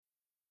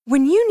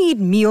When you need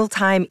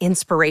mealtime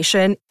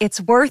inspiration,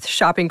 it's worth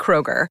shopping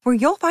Kroger, where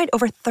you'll find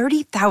over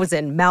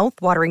 30,000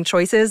 mouth-watering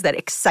choices that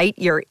excite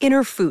your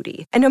inner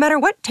foodie. And no matter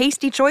what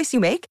tasty choice you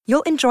make,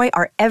 you'll enjoy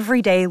our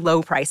everyday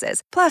low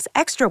prices, plus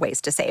extra ways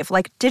to save,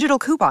 like digital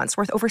coupons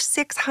worth over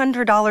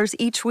 $600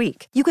 each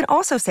week. You can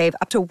also save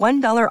up to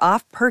 $1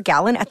 off per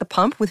gallon at the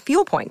pump with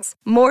fuel points.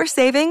 More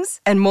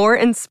savings and more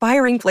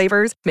inspiring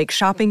flavors make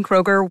shopping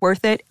Kroger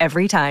worth it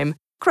every time.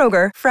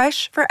 Kroger,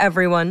 fresh for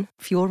everyone.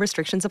 Fuel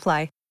restrictions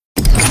apply.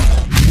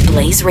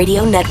 Blaze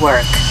Radio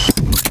Network.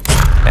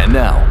 And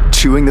now,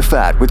 Chewing the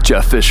Fat with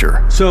Jeff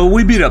Fisher. So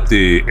we beat up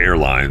the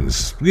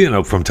airlines,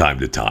 from time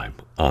to time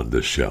on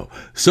this show.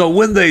 So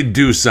when they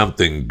do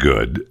something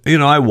good,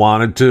 I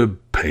wanted to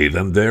pay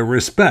them their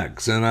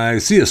respects. And I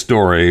see a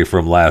story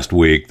from last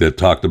week that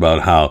talked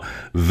about how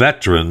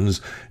veterans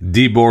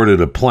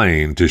deboarded a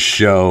plane to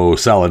show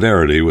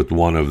solidarity with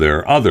one of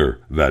their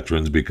other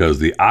veterans because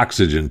the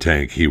oxygen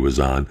tank he was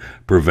on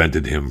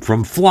prevented him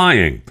from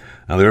flying.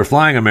 Now, they were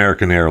flying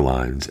American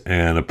Airlines,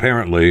 and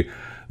apparently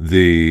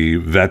the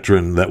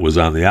veteran that was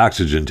on the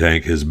oxygen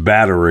tank, his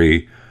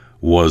battery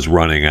was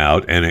running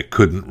out and it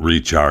couldn't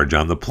recharge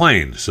on the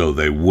plane, so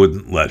they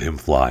wouldn't let him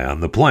fly on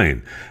the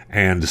plane.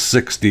 And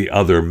 60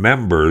 other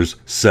members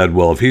said,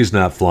 well, if he's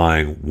not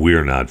flying,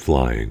 we're not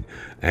flying.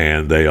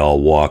 And they all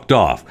walked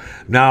off.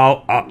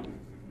 Now,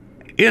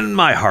 in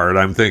my heart,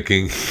 I'm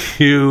thinking,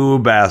 you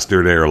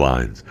bastard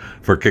airlines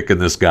for kicking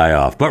this guy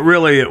off. But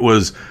really, it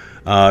was,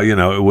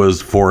 it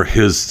was for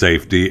his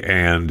safety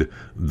and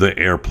the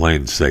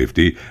airplane's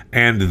safety.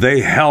 And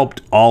they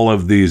helped all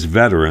of these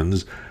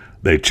veterans.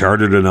 They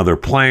chartered another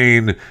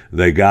plane.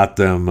 They got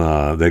them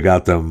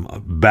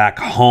back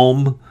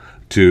home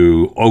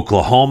to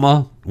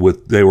Oklahoma.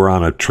 They were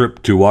on a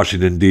trip to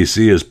Washington,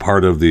 D.C. as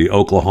part of the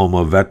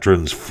Oklahoma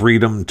Veterans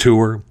Freedom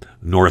Tour,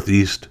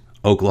 Northeast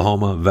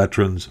Oklahoma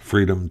Veterans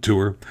Freedom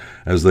Tour,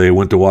 as they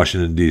went to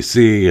Washington,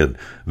 D.C. and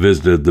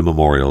visited the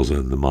memorials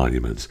and the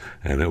monuments.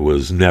 And it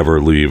was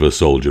never leave a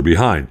soldier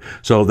behind.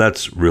 So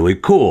that's really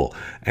cool.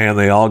 And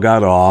they all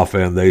got off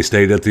and they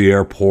stayed at the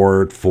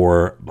airport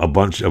for a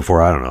bunch of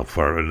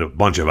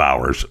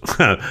hours.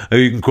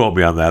 You can quote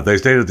me on that. They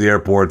stayed at the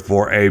airport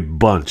for a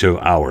bunch of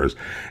hours.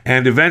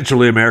 And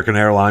eventually American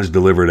Airlines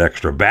delivered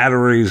extra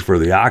batteries for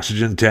the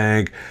oxygen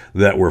tank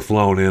that were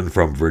flown in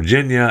from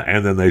Virginia.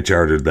 And then they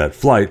chartered that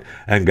flight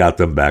and got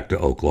them back to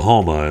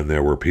Oklahoma. And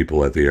there were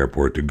people at the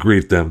airport to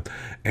greet them.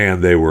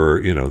 And they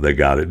were, they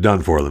got it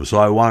done for them. So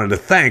I wanted to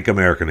thank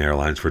American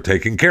Airlines for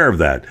taking care of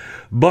that.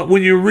 But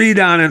when you read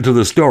on into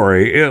the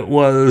story, it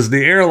was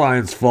the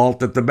airline's fault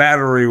that the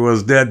battery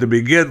was dead to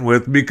begin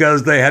with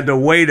because they had to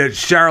wait at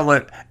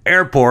Charlotte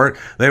Airport.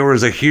 There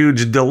was a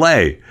huge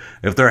delay.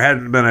 If there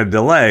hadn't been a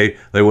delay,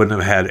 they wouldn't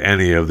have had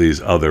any of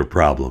these other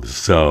problems.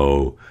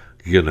 So,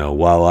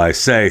 while I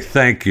say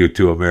thank you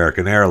to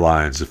American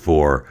Airlines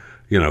for,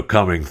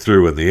 coming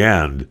through in the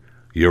end,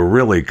 you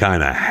really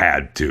kind of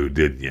had to,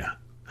 didn't you?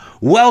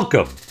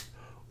 Welcome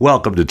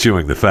to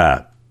Chewing the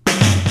Fat.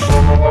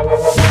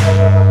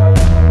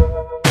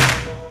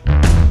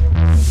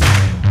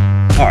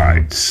 All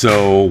right,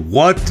 so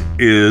what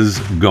is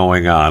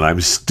going on?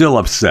 I'm still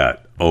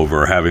upset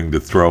over having to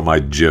throw my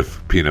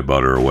Jif peanut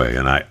butter away,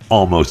 and I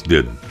almost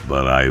didn't,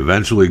 but I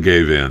eventually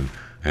gave in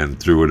and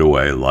threw it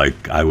away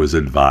like I was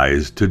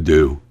advised to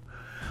do.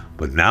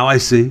 But now I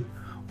see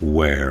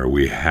where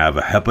we have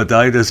a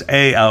hepatitis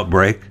A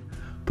outbreak,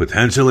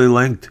 potentially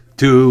linked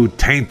to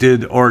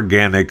tainted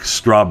organic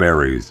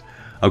strawberries.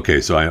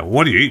 Okay, so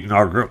what are you eating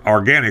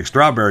organic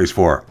strawberries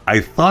for? I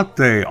thought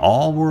they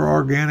all were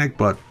organic,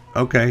 but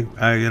okay,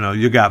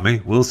 you got me.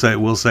 We'll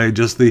say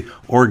just the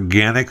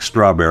organic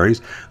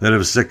strawberries that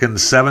have sickened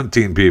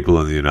 17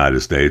 people in the United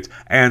States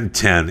and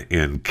 10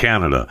 in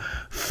Canada.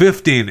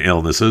 15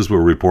 illnesses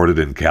were reported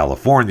in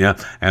California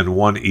and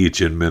 1 each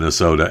in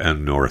Minnesota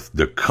and North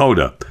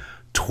Dakota.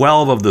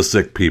 12 of the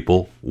sick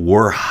people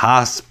were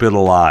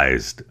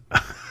hospitalized.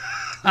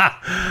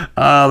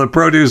 The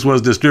produce was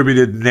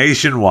distributed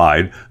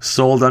nationwide,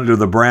 sold under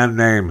the brand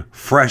name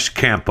Fresh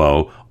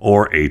Campo,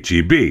 or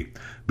HEB,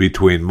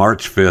 between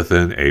March 5th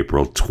and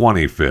April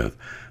 25th.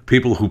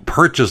 People who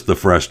purchased the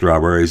fresh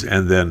strawberries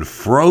and then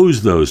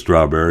froze those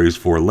strawberries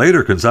for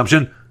later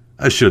consumption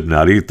should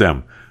not eat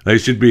them. They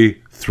should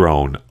be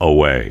thrown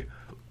away.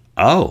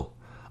 Oh,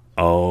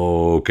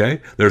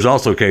 okay. There's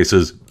also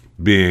cases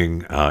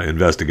being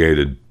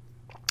investigated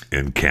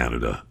in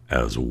Canada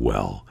as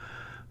well.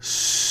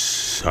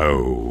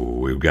 So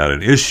we've got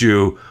an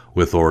issue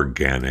with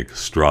organic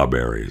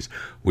strawberries.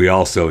 We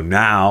also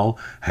now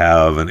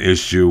have an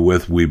issue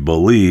with, we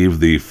believe,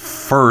 the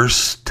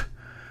first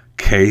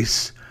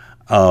case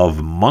of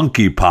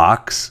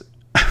monkeypox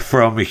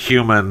from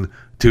human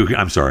to,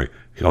 I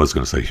was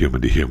going to say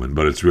human to human,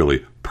 but it's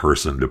really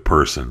person to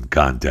person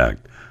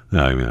contact.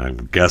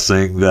 I'm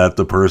guessing that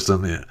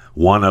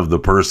one of the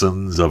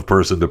persons of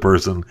person to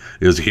person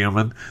is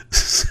human.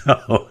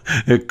 So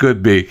it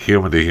could be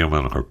human to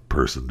human or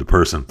person to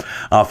person.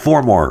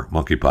 4 more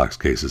monkeypox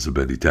cases have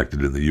been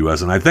detected in the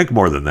U.S., and I think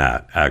more than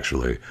that,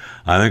 actually.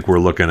 I think we're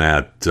looking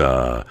at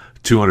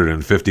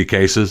 250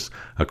 cases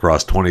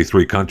across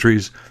 23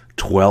 countries,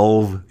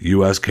 12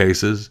 U.S.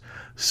 cases.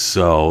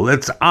 So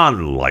it's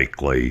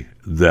unlikely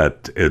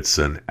that it's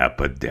an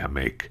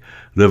epidemic.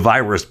 The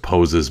virus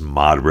poses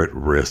moderate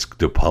risk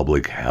to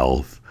public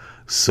health.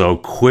 So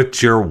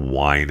quit your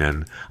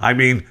whining. I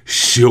mean,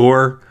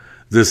 sure,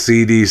 the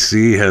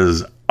CDC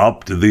has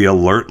upped the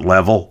alert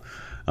level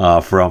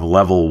from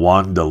level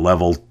 1 to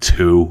level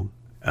 2.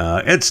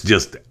 It's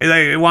just,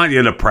 they want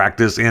you to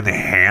practice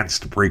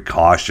enhanced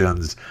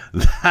precautions.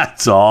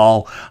 That's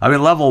all. I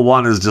mean, level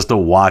 1 is just a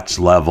watch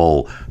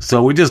level.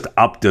 So we just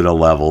upped it a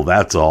level.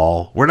 That's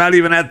all. We're not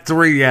even at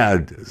 3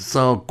 yet.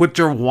 So quit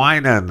your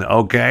whining,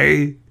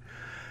 okay?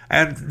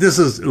 And this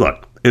is,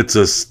 look, it's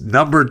a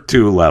number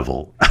 2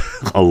 level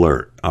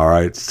alert. All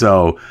right.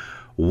 So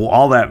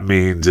all that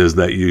means is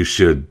that you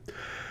should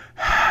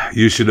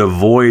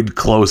avoid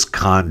close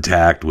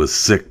contact with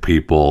sick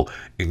people,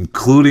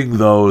 including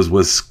those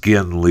with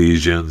skin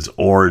lesions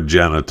or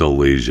genital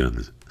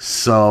lesions.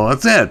 So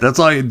that's it. That's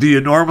all. Do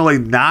you normally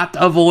not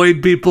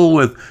avoid people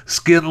with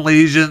skin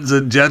lesions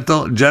and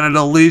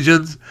genital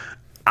lesions?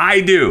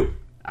 I do.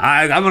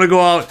 I'm going to go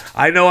out.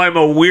 I know I'm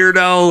a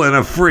weirdo and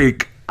a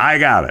freak. I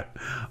got it.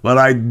 But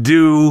I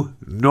do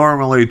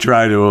normally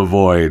try to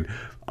avoid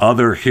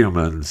other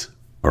humans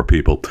or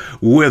people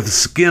with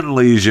skin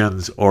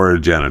lesions or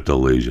genital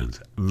lesions.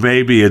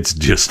 Maybe it's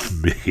just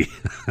me.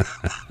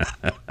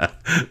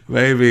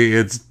 Maybe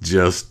it's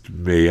just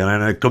me. And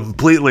in a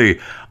completely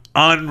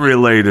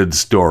unrelated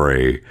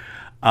story,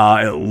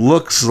 it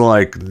looks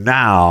like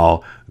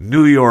now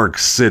New York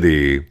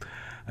City,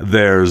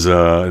 there's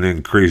an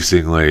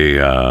increasingly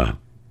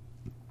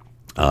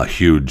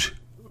huge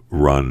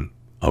run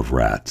of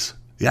rats.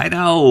 Yeah, I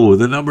know.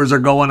 The numbers are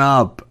going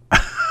up.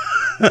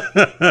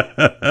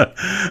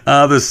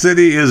 The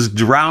city is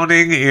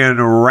drowning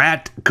in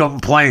rat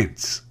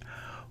complaints.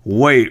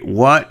 Wait,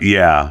 what?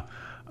 Yeah.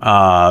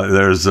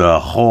 There's a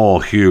whole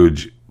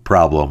huge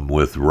problem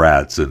with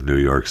rats in New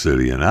York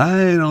City, and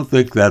I don't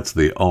think that's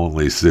the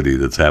only city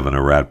that's having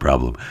a rat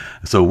problem.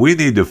 So we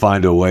need to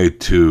find a way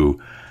to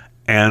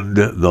end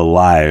the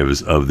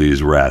lives of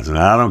these rats, and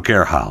I don't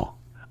care how.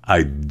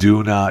 I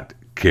do not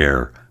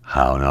care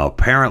how. Now,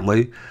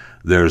 apparently,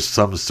 there's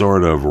some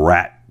sort of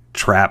rat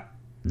trap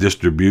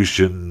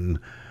distribution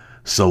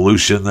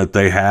solution that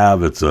they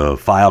have. It's a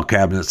file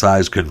cabinet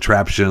sized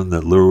contraption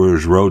that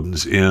lures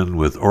rodents in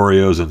with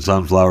Oreos and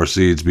sunflower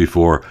seeds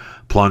before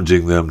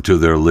plunging them to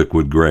their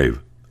liquid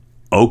grave.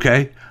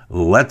 Okay,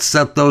 let's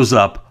set those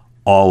up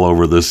all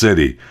over the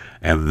city.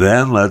 And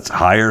then let's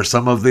hire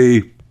some of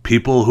the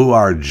people who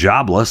are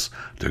jobless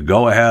to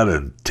go ahead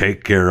and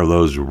take care of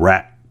those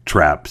rat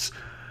traps.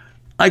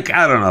 Like,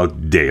 I don't know,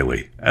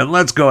 daily. And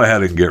let's go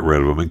ahead and get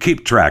rid of them and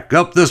keep track.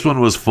 Oh, this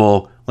one was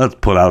full. Let's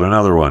put out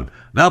another one.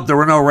 Nope, there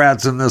were no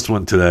rats in this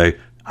one today.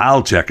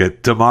 I'll check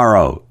it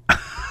tomorrow.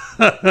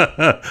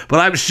 But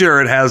I'm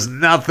sure it has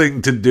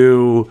nothing to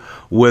do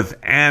with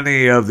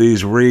any of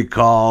these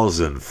recalls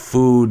and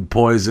food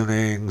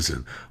poisonings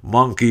and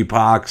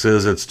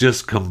monkeypoxes. It's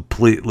just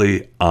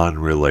completely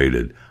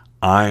unrelated.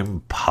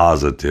 I'm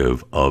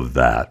positive of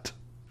that.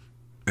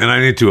 And I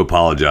need to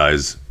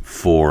apologize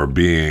for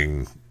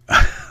being...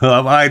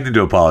 I need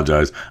to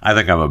apologize. I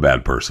think I'm a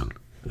bad person.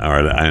 All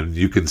right. And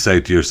you can say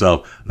to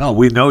yourself, no,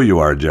 we know you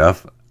are,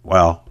 Jeff.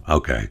 Well,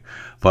 okay.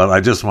 But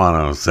I just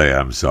want to say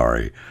I'm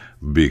sorry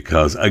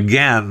because,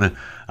 again,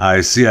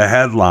 I see a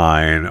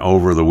headline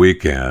over the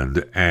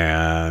weekend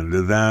and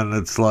then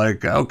it's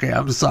like, okay,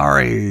 I'm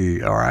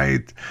sorry. All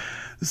right.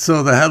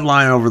 So the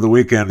headline over the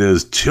weekend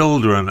is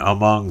Children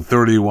Among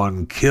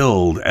 31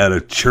 Killed at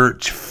a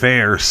Church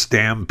Fair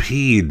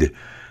Stampede.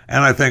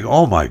 And I think,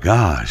 oh my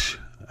gosh,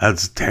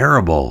 that's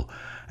terrible.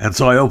 And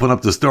so I open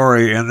up the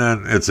story, and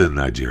then it's in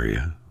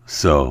Nigeria.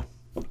 So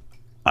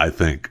I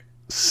think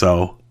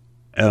so,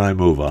 and I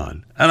move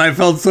on. And I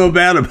felt so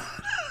bad about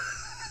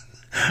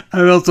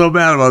it. So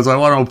I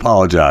want to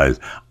apologize.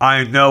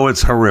 I know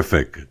it's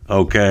horrific,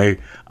 okay?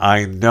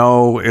 I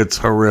know it's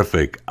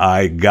horrific.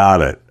 I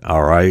got it,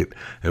 all right?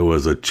 It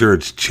was a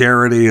church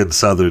charity in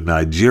southern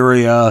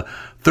Nigeria.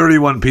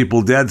 31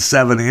 people dead,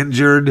 7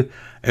 injured.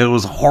 It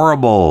was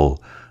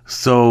horrible.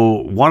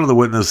 So one of the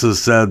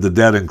witnesses said the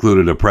dead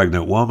included a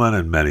pregnant woman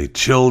and many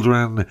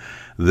children.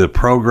 The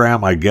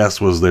program, I guess,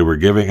 was they were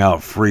giving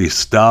out free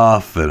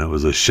stuff, and it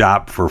was a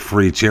shop for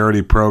free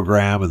charity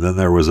program, and then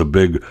there was a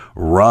big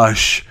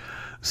rush.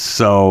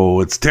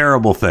 So it's a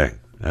terrible thing,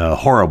 a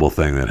horrible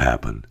thing that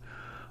happened.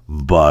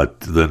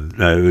 But the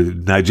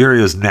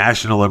Nigeria's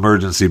National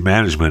Emergency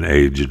Management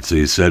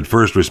Agency said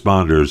first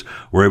responders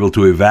were able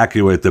to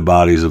evacuate the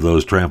bodies of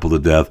those trampled to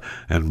death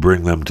and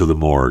bring them to the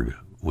morgue,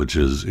 which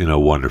is,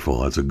 wonderful.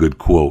 That's a good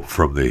quote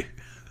from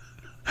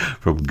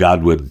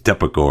Godwin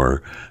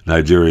Tepekor,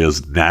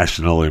 Nigeria's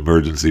National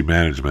Emergency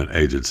Management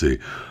Agency.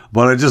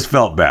 But I just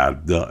felt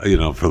bad,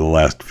 for the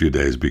last few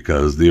days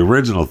because the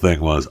original thing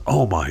was,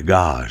 oh my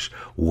gosh,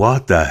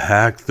 what the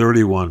heck?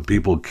 31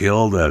 people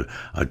killed at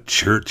a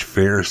church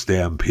fair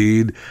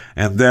stampede.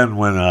 And then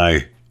when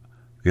I,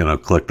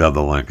 clicked on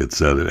the link, it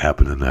said it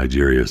happened in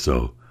Nigeria.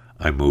 So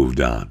I moved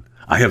on.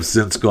 I have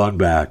since gone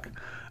back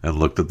and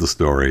looked at the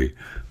story,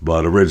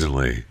 but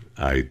originally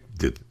I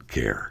didn't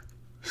care.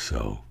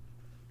 So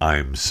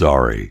I'm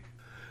sorry.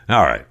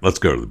 All right, let's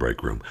go to the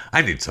break room.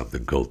 I need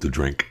something cold to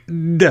drink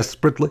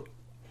desperately.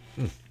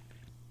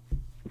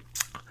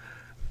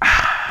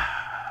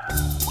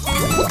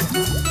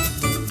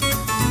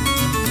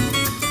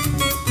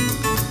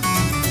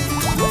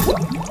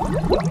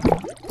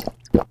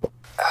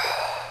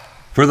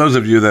 For those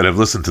of you that have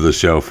listened to the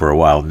show for a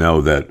while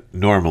know that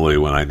normally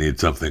when I need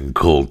something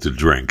cold to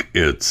drink,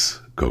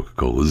 it's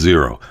Coca-Cola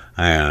Zero.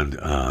 And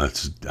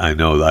I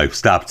know I've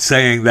stopped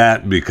saying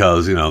that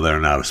because, they're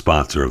not a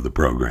sponsor of the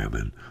program,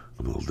 and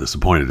I'm a little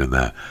disappointed in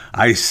that.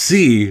 I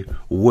see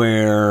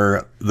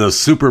where the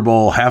Super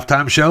Bowl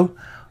halftime show,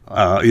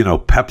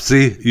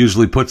 Pepsi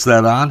usually puts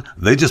that on.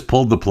 They just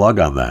pulled the plug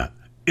on that.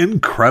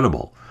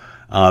 Incredible.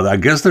 I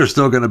guess they're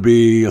still going to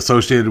be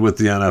associated with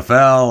the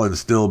NFL and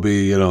still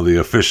be, the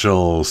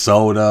official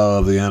soda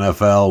of the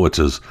NFL, which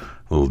is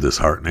a little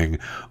disheartening,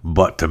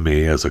 but to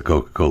me as a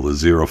Coca-Cola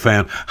Zero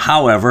fan.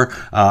 However,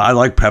 I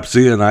like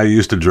Pepsi and I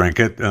used to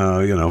drink it,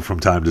 from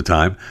time to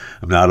time.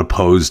 I'm not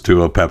opposed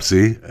to a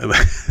Pepsi.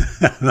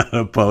 I'm not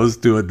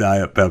opposed to a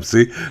Diet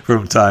Pepsi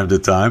from time to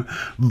time,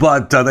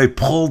 but they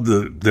pulled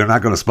they're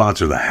not going to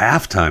sponsor the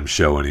halftime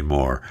show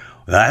anymore.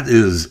 That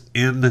is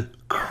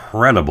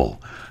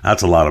incredible.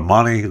 That's a lot of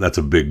money. That's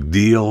a big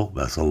deal.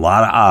 That's a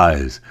lot of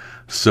eyes.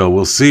 So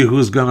we'll see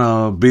who's going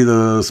to be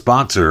the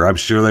sponsor. I'm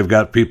sure they've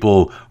got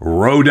people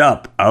rode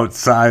up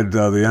outside the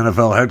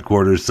NFL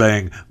headquarters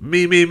saying,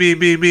 me.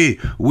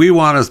 We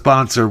want a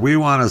sponsor.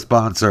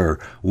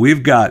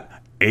 We've got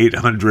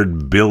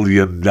 $800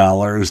 billion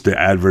to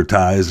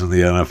advertise in the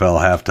NFL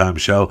halftime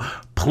show.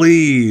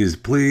 Please,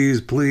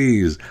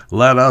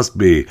 let us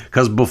be.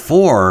 Because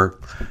before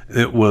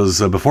it was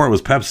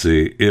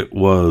Pepsi, it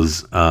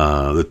was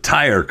the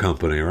tire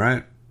company,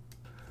 right?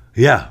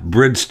 Yeah,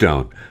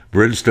 Bridgestone.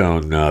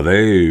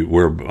 They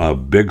were a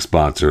big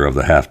sponsor of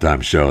the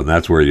halftime show, and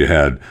that's where you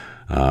had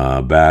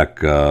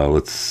back,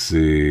 let's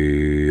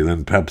see,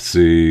 then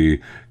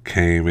Pepsi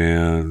came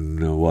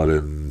in,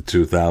 in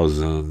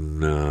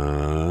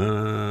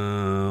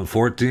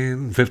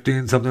 2014,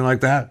 15, something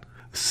like that.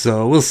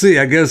 So we'll see.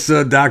 I guess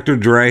Dr.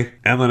 Dre,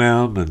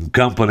 Eminem, and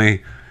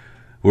company,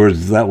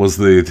 that was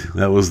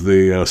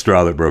the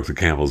straw that broke the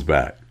camel's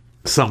back.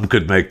 Some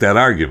could make that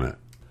argument.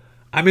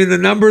 I mean, the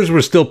numbers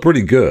were still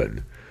pretty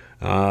good.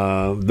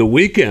 The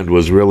Weeknd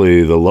was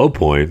really the low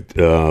point.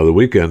 The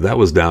Weeknd, that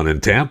was down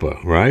in Tampa,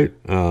 right?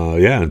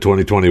 In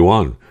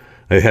 2021.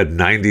 They had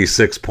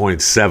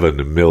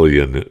 96.7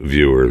 million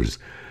viewers.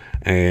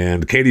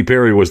 And Katy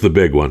Perry was the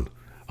big one,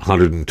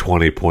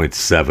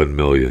 120.7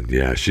 million.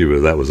 Yeah,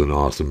 that was an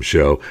awesome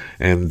show.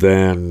 And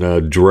then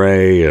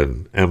Dre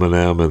and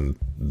Eminem and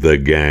the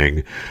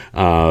gang,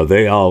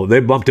 they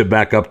bumped it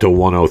back up to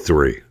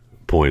 103.4.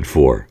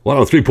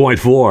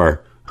 103.4.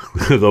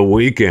 The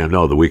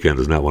Weeknd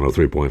is not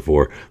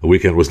 103.4. The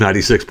Weeknd was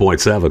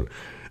 96.7.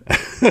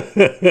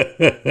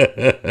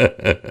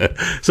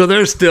 So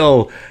there's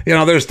still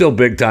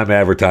big time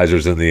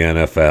advertisers in the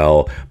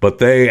NFL, but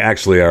they're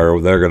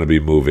going to be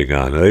moving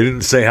on. They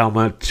didn't say how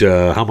much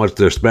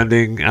they're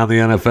spending on the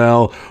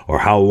NFL or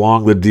how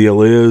long the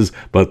deal is,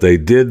 but they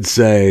did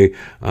say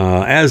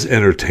as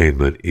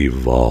entertainment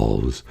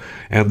evolves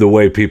and the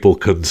way people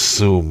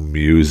consume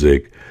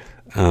music,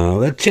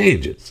 that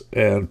changes.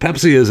 And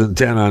Pepsi is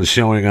intent on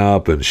showing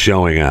up and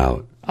showing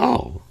out.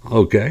 Oh,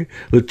 okay.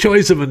 The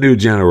choice of a new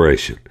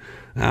generation.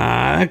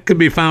 That can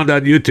be found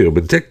on YouTube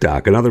and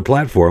TikTok and other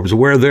platforms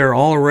where they're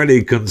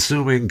already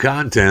consuming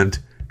content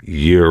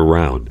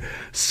year-round.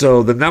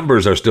 So the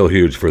numbers are still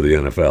huge for the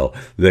NFL.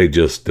 They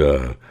just,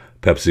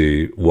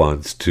 Pepsi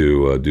wants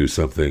to do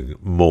something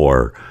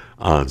more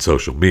on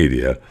social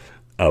media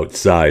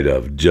outside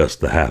of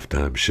just the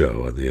halftime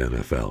show on the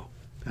NFL.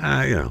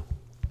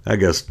 I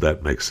guess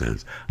that makes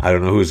sense. I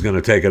don't know who's going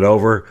to take it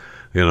over.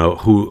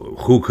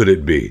 Who could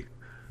it be?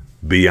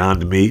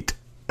 Beyond Meat?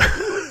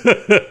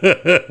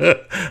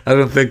 I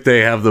don't think they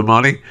have the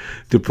money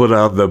to put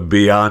on the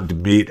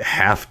Beyond Meat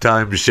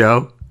halftime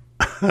show.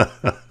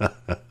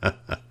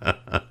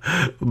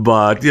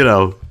 But,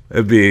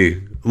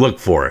 look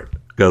for it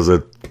because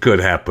it could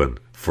happen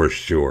for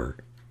sure.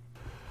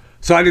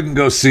 So I didn't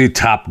go see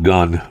Top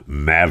Gun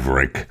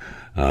Maverick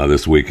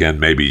this weekend.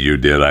 Maybe you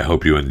did. I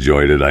hope you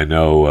enjoyed it. I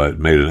know it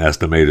made an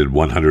estimated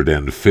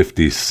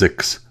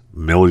 $156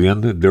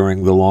 million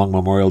during the long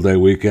Memorial Day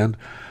weekend.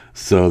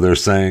 So they're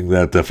saying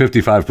that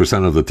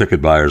 55% of the ticket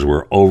buyers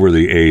were over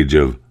the age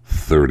of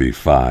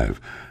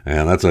 35.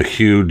 And that's a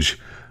huge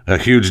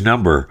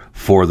number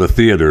for the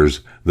theaters.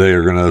 They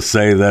are going to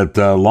say that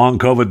long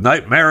COVID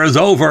nightmare is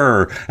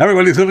over.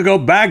 Everybody's going to go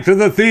back to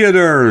the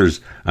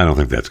theaters. I don't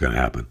think that's going to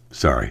happen.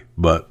 Sorry.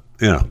 But,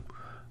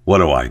 what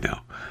do I know?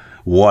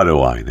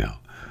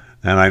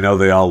 And I know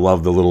they all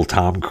love the little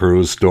Tom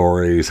Cruise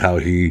stories, how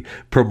he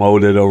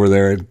promoted over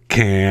there at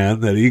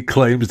Cannes, that he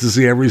claims to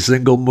see every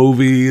single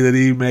movie that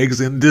he makes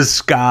in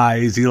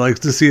disguise. He likes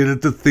to see it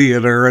at the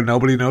theater, and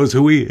nobody knows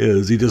who he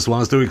is. He just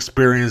wants to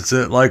experience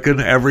it like an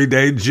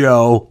everyday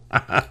Joe.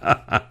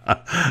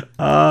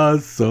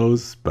 So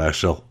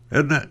special,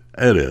 isn't it?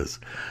 It is.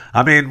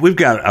 I mean, we've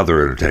got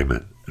other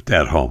entertainment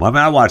at home. I mean,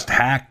 I watched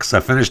Hacks. I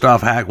finished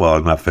off Hack. Well,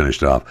 I'm not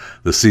finished off.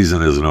 The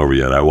season isn't over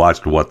yet. I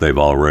watched what they've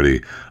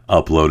already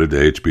uploaded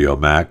to HBO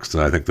Max.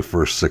 I think the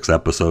first 6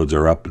 episodes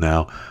are up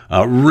now.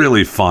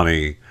 Really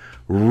funny.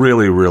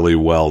 Really, really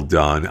well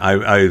done.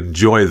 I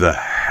enjoy the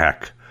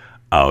heck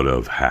out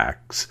of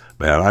Hacks.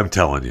 Man, I'm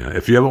telling you,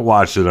 if you haven't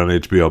watched it on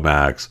HBO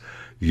Max,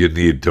 you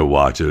need to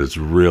watch it. It's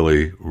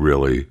really,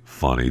 really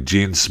funny.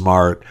 Gene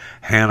Smart,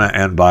 Hannah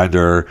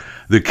Enbinder,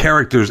 the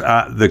characters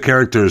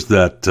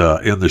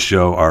that in the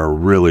show are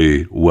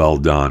really well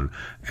done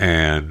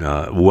and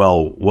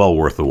well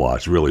worth the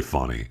watch. Really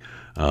funny.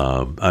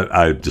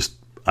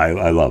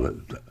 I love it.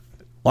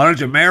 Why don't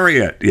you marry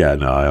it? Yeah,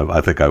 no, I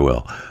think I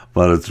will.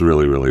 But it's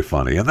really, really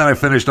funny. And then I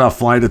finished off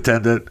Flight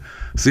Attendant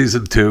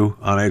season 2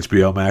 on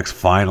HBO Max.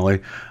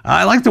 Finally,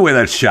 I like the way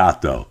that's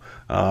shot, though.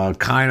 I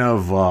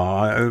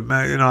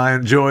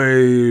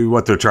enjoy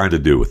what they're trying to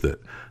do with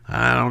it.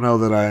 I don't know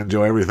that I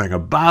enjoy everything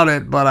about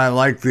it, but I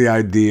like the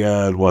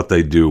idea and what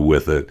they do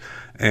with it.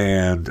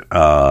 And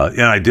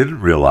I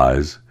didn't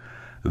realize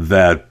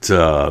that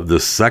the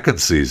second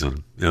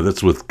season,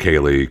 that's with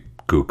Kaylee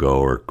Cuoco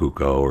or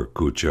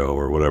Cucho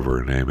or whatever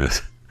her name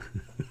is.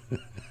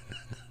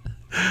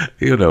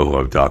 You know who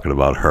I'm talking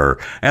about, her.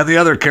 And the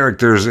other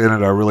characters in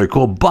it are really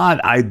cool.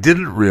 But I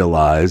didn't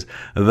realize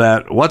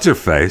that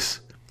What's-Her-Face,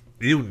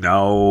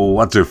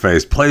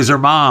 What's-Her-Face plays her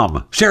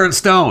mom. Sharon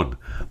Stone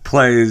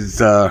plays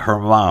her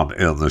mom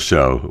in the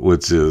show,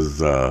 which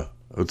is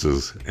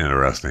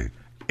interesting.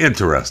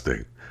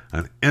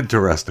 An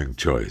interesting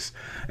choice.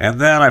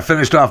 And then I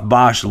finished off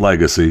Bosch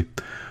Legacy,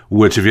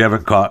 which if you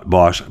haven't caught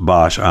Bosch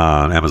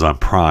on Amazon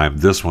Prime,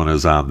 this one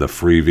is on the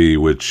Freevee,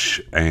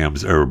 which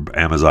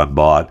Amazon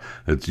bought.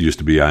 It used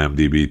to be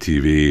IMDb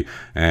TV,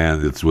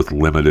 and it's with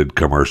limited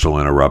commercial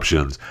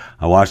interruptions.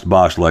 I watched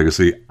Bosch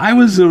Legacy. I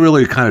was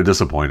really kind of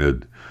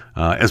disappointed,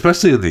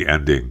 especially in the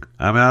ending.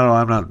 I mean,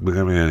 I'm not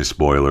giving any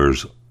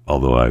spoilers,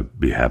 although I'd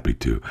be happy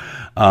to.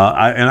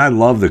 I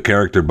love the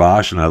character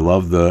Bosch, and I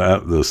love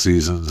the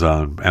seasons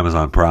on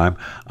Amazon Prime.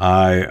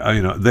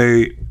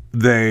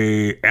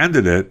 They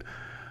ended it.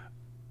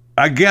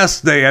 I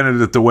guess they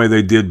ended it the way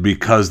they did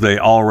because they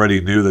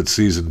already knew that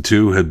season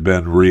 2 had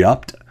been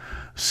re-upped.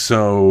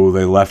 So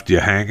they left you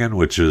hanging,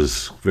 which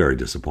is very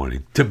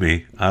disappointing to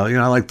me.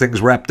 I like things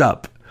wrapped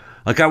up.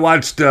 Like I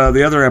watched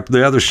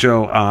the other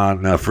show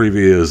on Freevee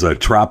is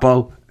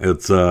Trapo.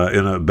 It's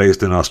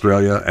based in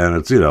Australia, and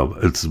it's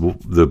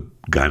the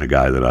kind of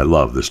guy that I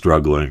love, the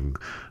struggling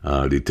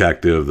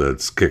detective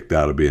that's kicked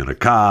out of being a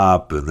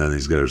cop, and then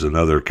there's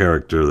another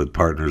character that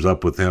partners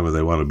up with him, and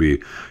they want to be,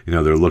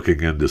 they're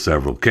looking into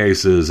several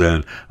cases,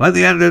 and by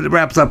the end it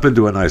wraps up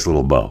into a nice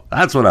little bow.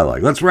 That's what I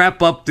like. Let's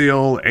wrap up the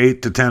old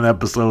 8 to 10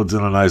 episodes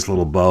in a nice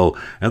little bow,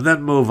 and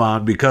then move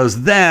on,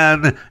 because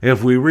then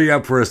if we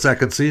re-up for a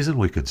second season,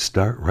 we can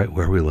start right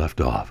where we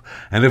left off.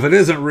 And if it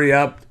isn't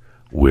re-upped,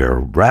 we're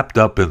wrapped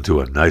up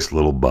into a nice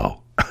little bow.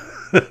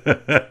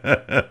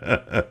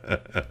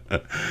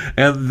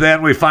 And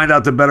then we find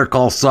out the Better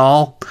Call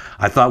Saul.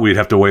 I thought we'd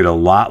have to wait a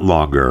lot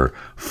longer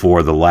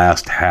for the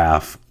last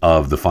half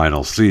of the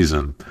final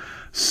season.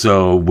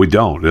 So we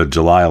don't.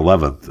 July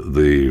 11th,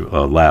 the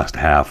last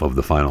half of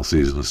the final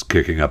season is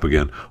kicking up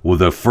again. Well,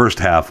 the first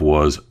half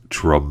was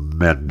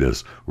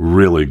tremendous,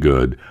 really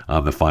good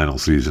on the final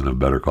season of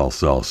Better Call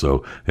Saul.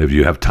 So if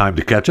you have time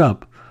to catch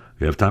up,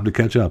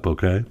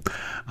 okay?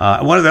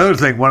 One other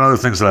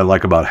things that I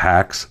like about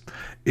Hacks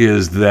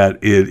is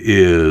that it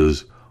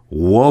is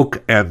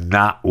woke and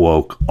not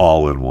woke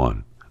all in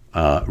one.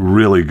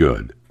 Really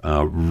good.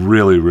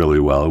 Really, really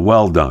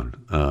well done.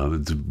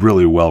 It's a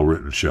really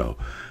well-written show.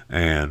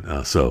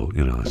 And so,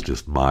 it's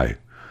just my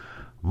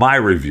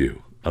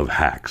review of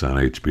Hacks on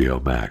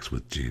HBO Max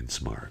with Gene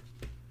Smart.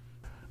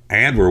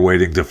 And we're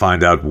waiting to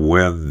find out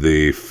when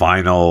the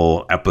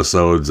final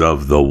episodes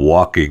of The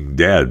Walking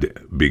Dead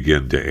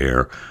begin to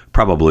air,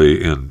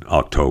 probably in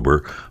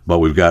October. But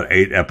we've got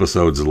 8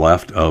 episodes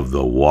left of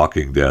The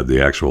Walking Dead,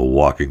 the actual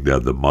Walking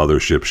Dead, the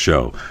mothership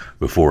show,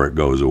 before it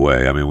goes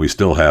away. I mean, we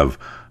still have,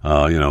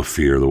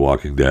 Fear the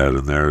Walking Dead,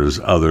 and there's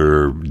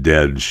other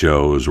dead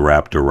shows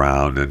wrapped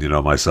around. And,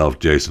 myself,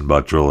 Jason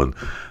Buttrill, and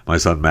my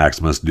son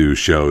Maximus do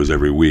shows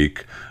every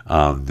week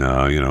on,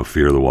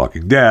 Fear the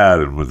Walking Dead,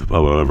 and with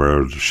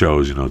whatever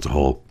shows, it's a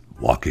whole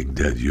Walking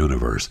Dead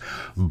universe.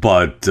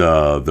 But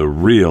the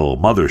real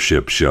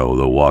mothership show,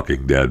 The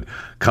Walking Dead,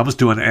 comes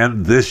to an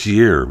end this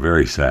year.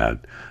 Very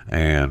sad.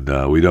 And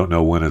we don't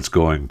know when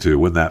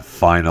that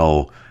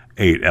final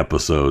 8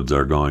 episodes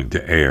are going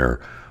to air,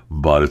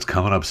 but it's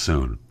coming up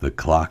soon. The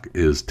clock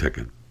is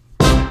ticking.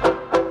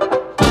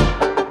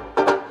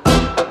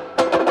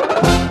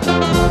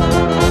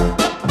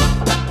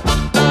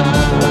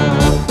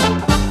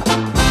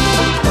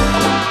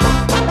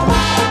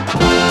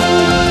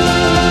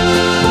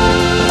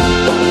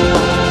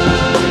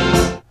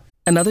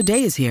 Another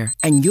day is here,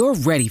 and you're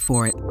ready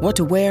for it. What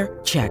to wear?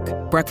 Check.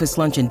 Breakfast,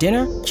 lunch, and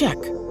dinner?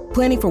 Check.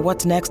 Planning for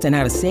what's next and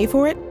how to save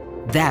for it?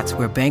 That's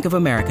where Bank of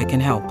America can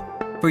help.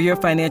 For your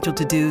financial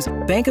to-dos,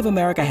 Bank of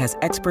America has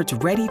experts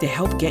ready to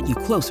help get you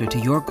closer to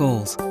your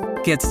goals.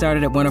 Get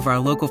started at one of our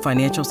local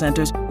financial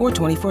centers or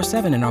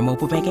 24/7 in our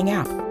mobile banking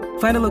app.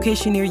 Find a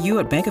location near you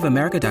at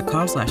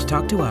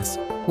bankofamerica.com/talktous.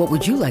 What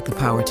would you like the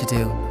power to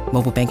do?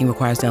 Mobile banking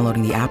requires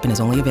downloading the app and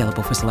is only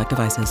available for select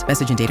devices.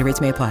 Message and data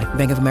rates may apply.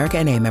 Bank of America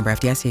N.A., member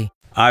FDIC.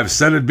 I've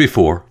said it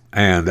before,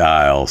 and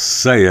I'll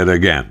say it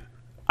again.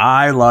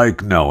 I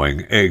like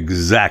knowing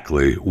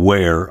exactly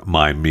where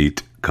my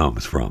meat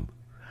comes from.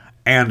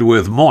 And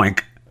with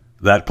Moink,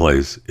 that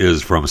place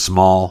is from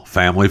small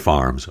family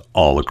farms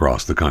all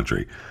across the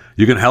country.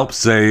 You can help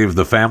save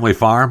the family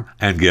farm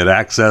and get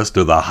access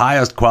to the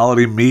highest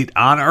quality meat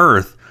on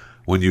earth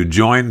when you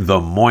join the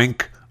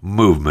Moink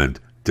movement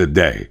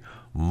today.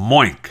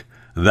 Moink.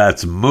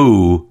 That's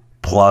moo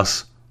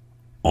plus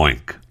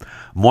oink.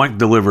 Moink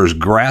delivers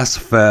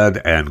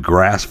grass-fed and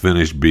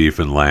grass-finished beef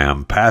and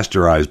lamb,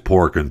 pasteurized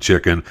pork and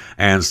chicken,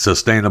 and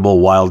sustainable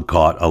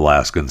wild-caught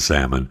Alaskan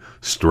salmon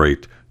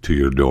straight to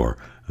your door.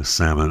 The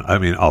salmon,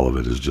 all of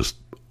it is just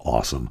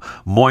awesome.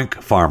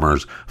 Moink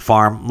farmers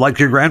farm like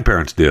your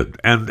grandparents did,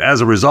 and as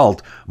a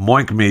result,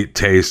 Moink meat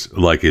tastes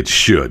like it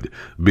should,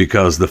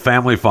 because the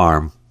family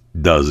farm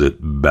does it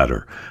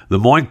better. The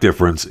Moink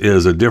difference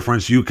is a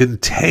difference you can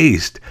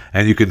taste,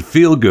 and you can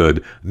feel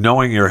good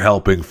knowing you're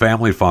helping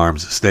family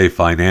farms stay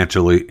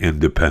financially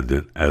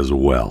independent as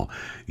well.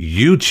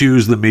 You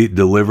choose the meat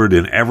delivered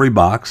in every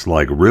box,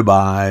 like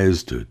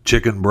ribeyes to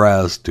chicken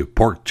breast to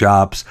pork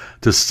chops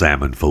to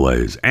salmon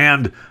fillets,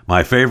 and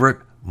my favorite,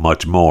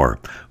 much more.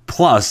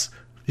 Plus,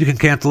 you can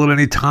cancel at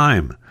any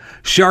time.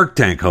 Shark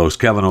Tank host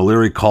Kevin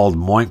O'Leary called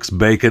Moink's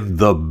bacon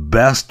the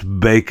best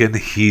bacon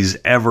he's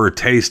ever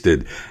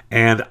tasted.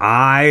 And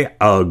I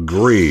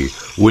agree.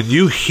 When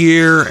you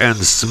hear and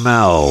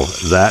smell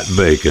that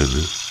bacon,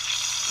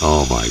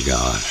 oh my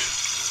gosh.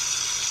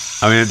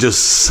 It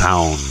just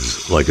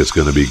sounds like it's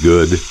going to be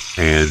good.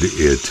 And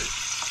it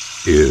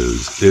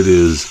is. It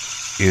is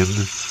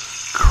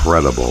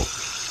incredible.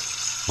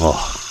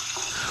 Oh.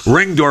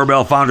 Ring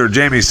Doorbell founder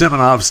Jamie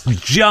Siminoff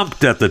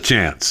jumped at the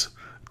chance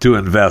to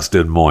invest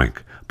in Moink.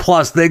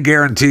 Plus, they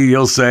guarantee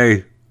you'll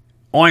say,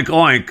 oink,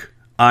 oink,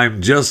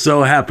 I'm just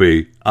so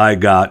happy I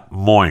got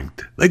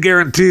moinked. They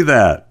guarantee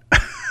that.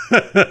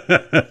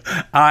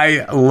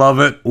 I love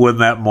it when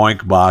that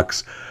Moink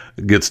box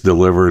gets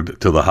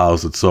delivered to the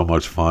house. It's so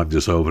much fun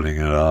just opening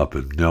it up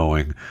and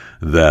knowing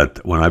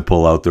that when I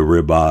pull out the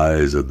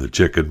ribeyes and the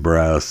chicken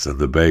breasts and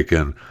the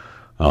bacon,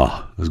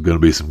 there's going to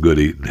be some good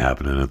eating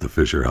happening at the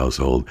Fisher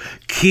household.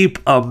 Keep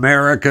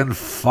American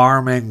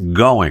farming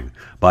going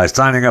by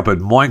signing up at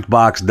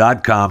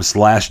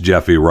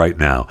moinkbox.com/Jeffy right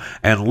now.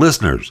 And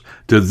listeners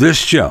to this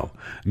show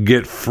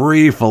get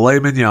free filet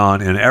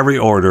mignon in every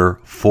order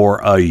for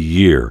a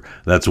year.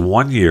 That's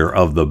 1 year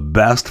of the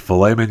best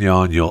filet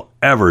mignon you'll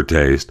ever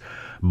taste,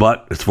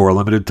 but it's for a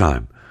limited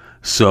time.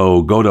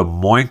 So go to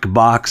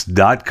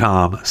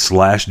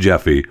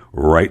moinkbox.com/Jeffy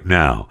right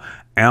now.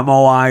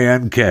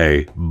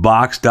 MOINK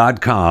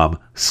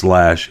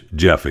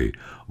box.com/Jeffy.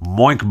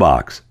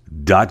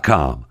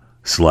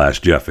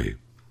 Moinkbox.com/Jeffy.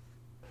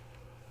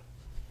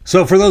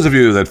 So for those of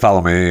you that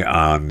follow me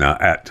on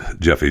at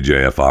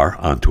JeffyJFR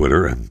on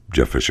Twitter and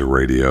Jeff Fisher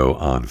Radio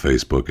on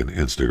Facebook and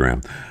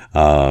Instagram,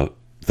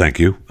 thank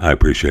you. I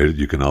appreciate it.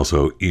 You can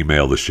also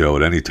email the show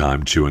at any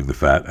time,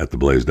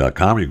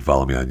 chewingthefat@theblaze.com. You can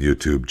follow me on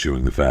YouTube,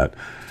 Chewing the Fat,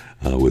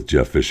 with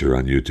Jeff Fisher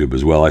on YouTube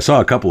as well. I saw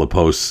a couple of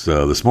posts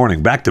this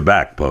morning,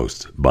 back-to-back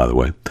posts, by the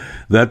way,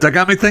 that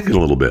got me thinking a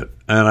little bit.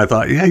 And I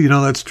thought, yeah,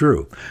 that's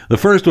true. The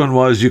first one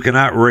was, you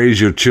cannot raise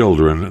your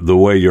children the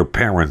way your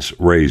parents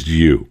raised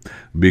you,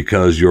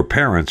 because your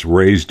parents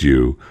raised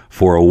you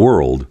for a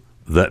world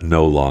that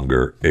no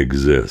longer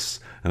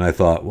exists. And I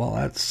thought, well,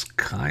 that's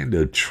kind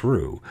of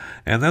true.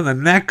 And then the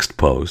next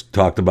post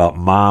talked about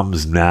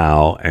moms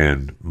now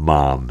and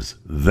moms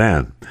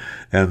then.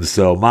 And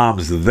so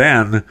moms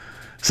then,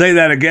 say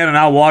that again and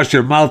I'll wash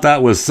your mouth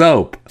out with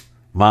soap.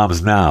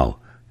 Moms now,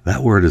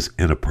 that word is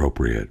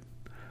inappropriate.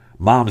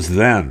 Moms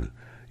then,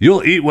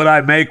 you'll eat what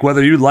I make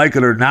whether you like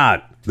it or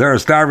not. There are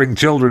starving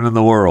children in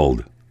the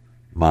world.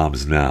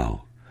 Moms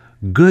now,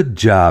 good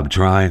job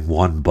trying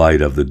one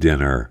bite of the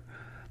dinner.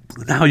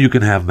 Now you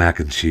can have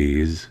mac and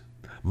cheese.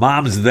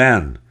 Moms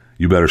then,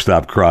 you better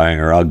stop crying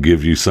or I'll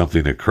give you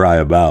something to cry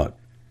about.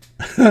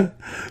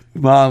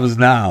 Moms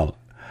now,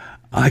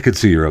 I can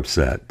see you're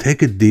upset.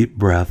 Take a deep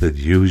breath and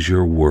use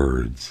your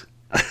words.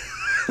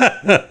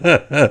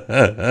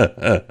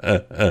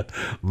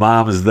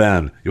 Moms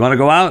then, you want to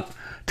go out?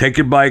 Take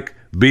your bike,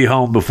 be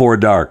home before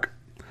dark.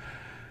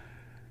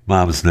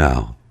 Moms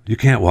now, you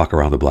can't walk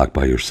around the block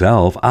by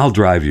yourself. I'll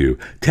drive you.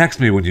 Text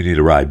me when you need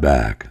a ride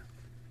back.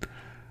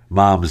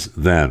 Moms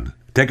then,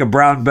 take a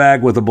brown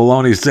bag with a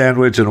bologna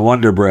sandwich and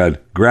Wonder Bread.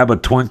 Grab a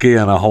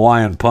Twinkie and a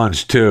Hawaiian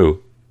Punch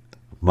too.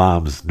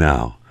 Moms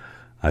now,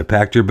 I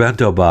packed your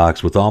bento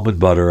box with almond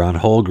butter on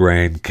whole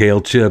grain, kale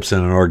chips,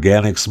 and an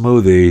organic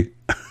smoothie.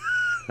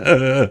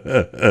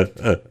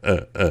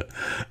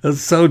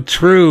 That's so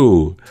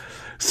true.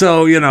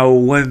 So,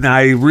 when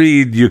I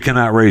read you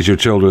cannot raise your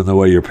children the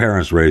way your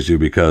parents raised you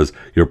because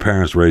your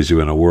parents raised you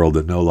in a world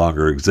that no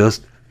longer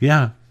exists,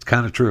 yeah, it's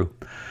kind of true.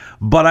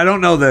 But I don't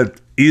know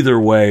that either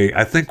way.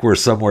 I think we're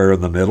somewhere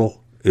in the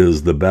middle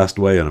is the best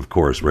way. And of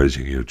course,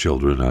 raising your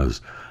children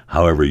as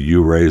however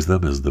you raise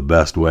them is the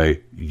best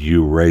way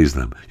you raise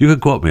them. You can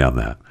quote me on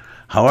that.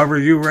 However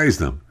you raise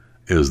them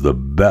is the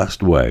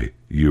best way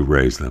you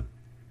raise them.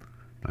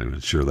 I'm not even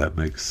sure that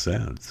makes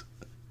sense.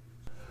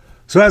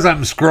 So as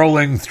I'm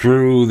scrolling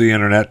through the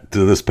internet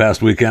this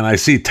past weekend, I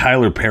see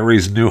Tyler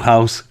Perry's new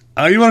house.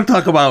 You want to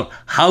talk about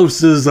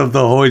houses of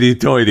the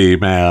hoity-toity,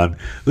 man.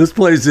 This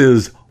place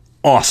is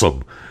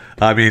awesome.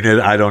 I mean,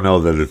 I don't know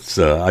that it's,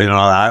 I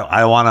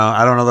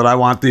don't know that I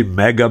want the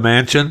mega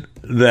mansion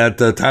that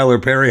Tyler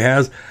Perry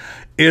has.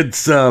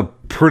 It's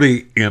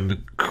pretty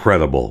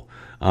incredible.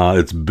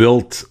 It's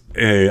built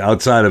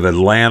outside of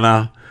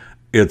Atlanta.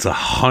 It's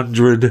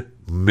 $100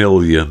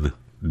 million.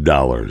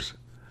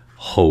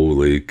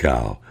 Holy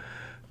cow.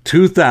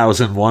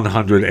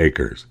 2,100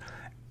 acres,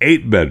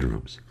 8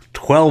 bedrooms,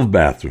 12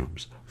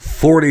 bathrooms,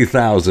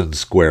 40,000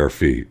 square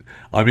feet.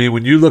 I mean,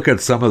 when you look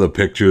at some of the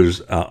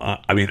pictures,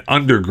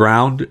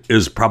 underground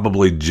is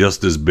probably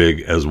just as big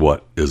as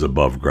what is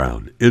above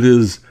ground. It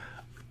is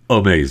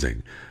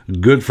amazing.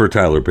 Good for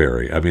Tyler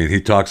Perry. I mean,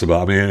 he talks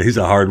about, he's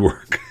a hard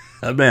worker.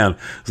 Man,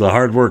 he's a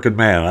hard-working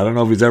man. I don't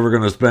know if he's ever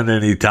going to spend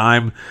any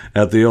time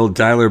at the old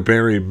Tyler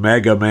Perry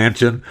mega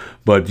mansion,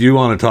 but you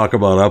want to talk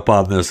about up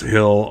on this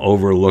hill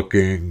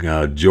overlooking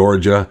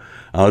Georgia,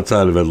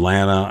 outside of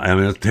Atlanta, and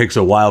it takes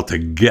a while to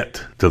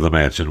get to the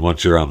mansion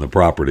once you're on the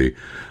property,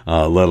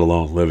 let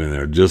alone living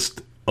there.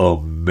 Just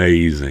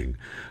amazing.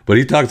 But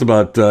he talks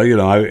about,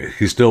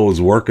 he still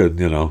was working,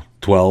 12,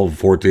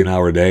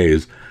 14-hour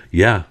days.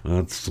 Yeah,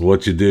 that's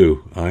what you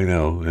do. I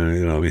know.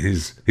 And,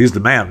 he's the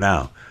man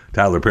now.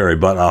 Tyler Perry,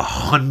 but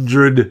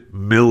 $100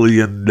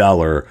 million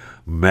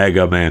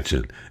mega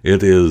mansion.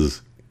 It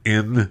is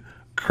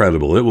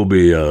incredible. It will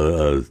be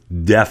a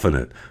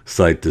definite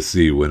sight to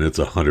see when it's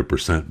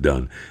 100%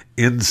 done,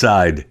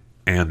 inside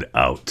and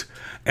out.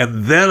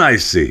 And then I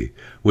see,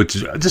 which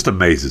just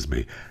amazes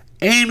me,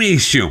 Amy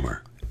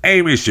Schumer.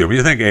 Amy Schumer.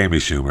 You think Amy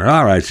Schumer,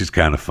 all right, she's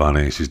kind of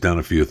funny. She's done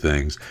a few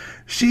things.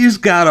 She's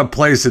got a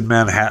place in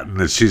Manhattan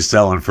that she's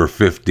selling for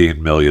 $15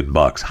 million.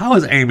 How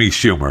is Amy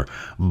Schumer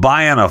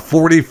buying a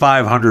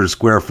 4,500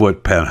 square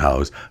foot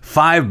penthouse,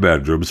 5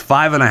 bedrooms,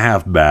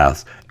 5.5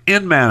 baths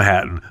in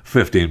Manhattan,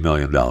 $15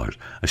 million?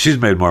 She's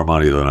made more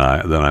money than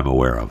I'm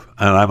aware of,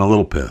 and I'm a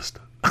little pissed.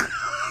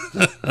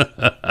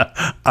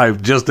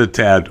 I'm just a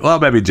tad, well,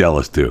 maybe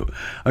jealous too.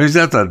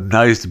 That's a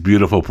nice,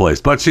 beautiful place,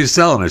 but she's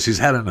selling it. She's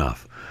had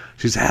enough.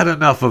 She's had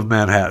enough of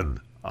Manhattan.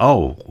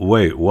 Oh,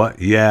 wait, what?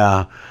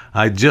 Yeah,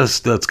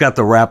 it's got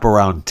the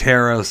wraparound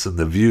terrace and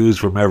the views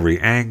from every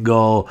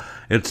angle.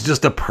 It's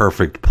just a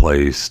perfect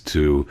place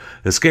to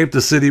escape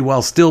the city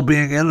while still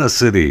being in the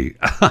city.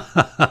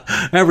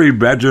 Every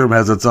bedroom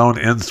has its own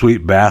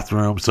en-suite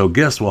bathroom, so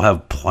guests will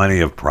have plenty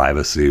of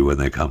privacy when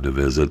they come to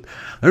visit.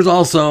 There's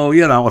also,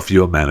 a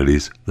few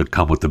amenities that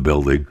come with the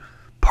building.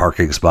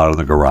 Parking spot in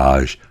the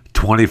garage,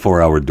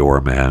 24-hour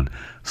doorman,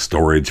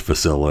 storage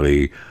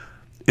facility.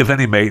 If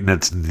any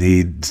maintenance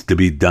needs to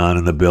be done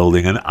in the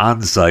building, an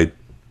on-site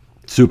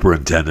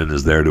superintendent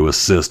is there to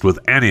assist with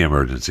any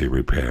emergency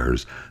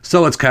repairs.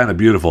 So it's kind of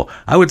beautiful.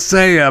 I would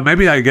say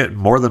maybe I get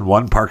more than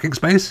one parking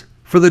space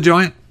for the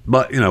joint,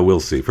 but, we'll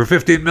see. For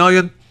 $15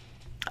 million,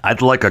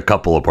 I'd like a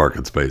couple of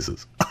parking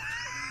spaces.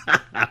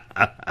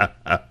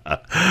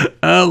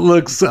 It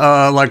looks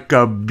like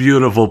a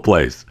beautiful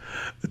place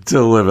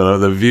to live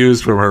in. The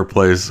views from her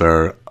place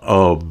are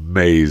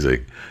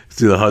amazing.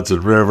 See the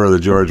Hudson River,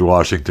 the George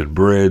Washington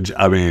Bridge.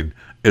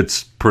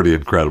 It's pretty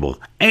incredible.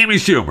 Amy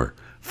Schumer,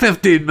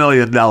 $15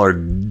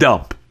 million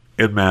dump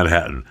in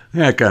Manhattan.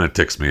 That kind of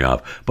ticks me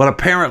off. But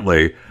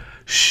apparently,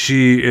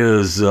 she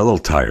is a little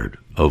tired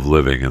of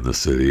living in the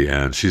city,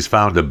 and she's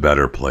found a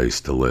better place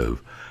to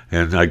live.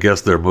 And I guess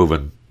they're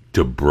moving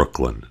to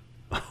Brooklyn.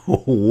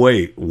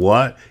 Wait,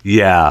 what?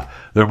 Yeah,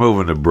 they're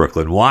moving to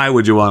Brooklyn. Why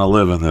would you want to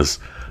live in this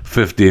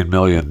 $15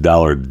 million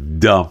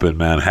dump in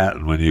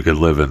Manhattan when you could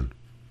live in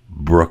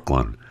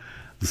Brooklyn?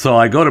 So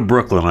I go to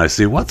Brooklyn and I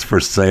see what's for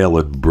sale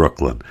in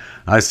Brooklyn.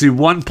 I see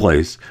one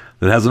place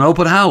that has an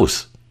open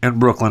house in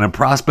Brooklyn in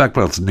Prospect,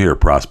 but it's near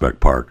Prospect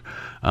Park.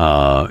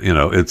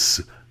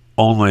 It's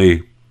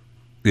only,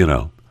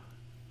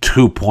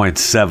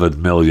 $2.7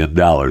 million.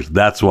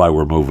 That's why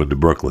we're moving to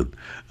Brooklyn.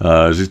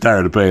 She's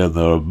tired of paying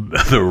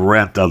the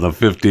rent on the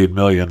 $15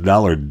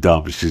 million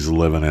dump she's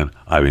living in.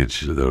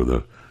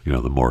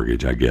 The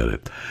mortgage, I get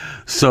it.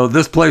 So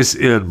this place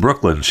in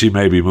Brooklyn, she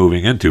may be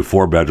moving into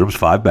 4 bedrooms,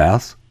 5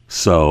 baths.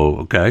 So,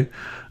 okay.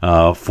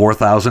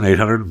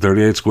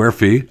 4,838 square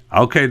feet.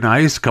 Okay,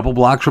 nice. A couple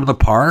blocks from the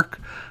park.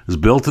 It was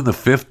built in the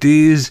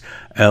 50s.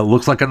 It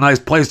looks like a nice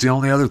place. The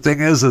only other thing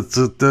is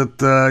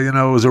it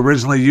was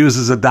originally used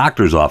as a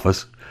doctor's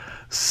office.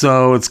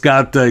 So it's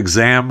got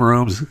exam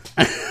rooms.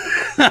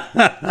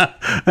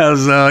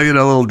 Has,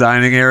 little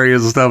dining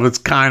areas and stuff.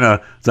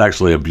 It's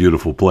actually a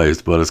beautiful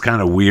place, but it's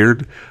kind of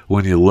weird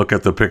when you look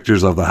at the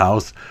pictures of the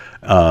house,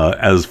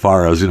 as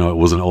far as, it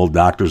was an old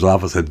doctor's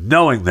office. And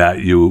knowing that,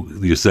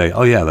 you say,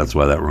 oh yeah, that's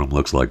why that room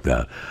looks like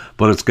that.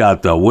 But it's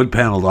got a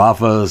wood-paneled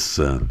office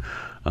and,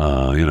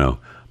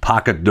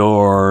 pocket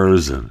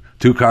doors and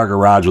 2-car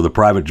garage with a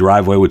private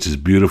driveway, which is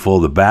beautiful.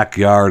 The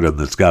backyard, and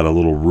it's got a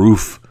little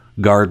roof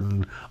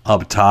garden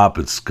up top.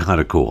 It's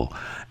kind of cool.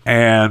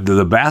 And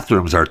the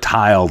bathrooms are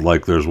tiled.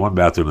 Like there's one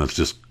bathroom that's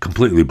just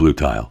completely blue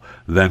tile,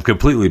 then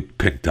completely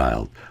pink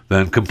tiled,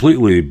 then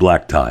completely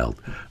black tiled.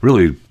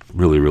 Really,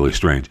 really, really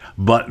strange.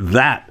 But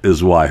that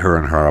is why her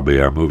and her hubby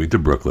are moving to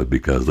Brooklyn,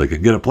 because they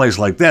can get a place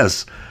like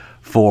this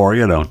for,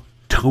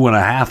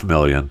 $2.5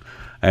 million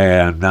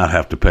and not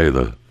have to pay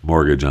the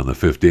mortgage on the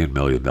 $15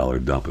 million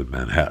dump in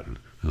Manhattan.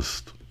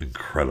 Just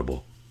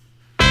incredible.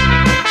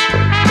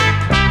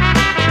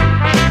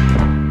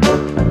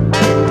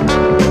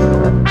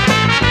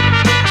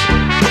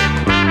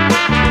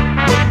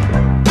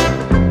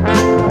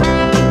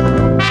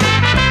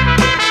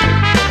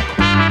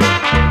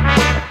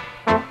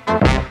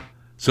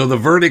 So the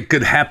verdict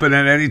could happen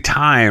at any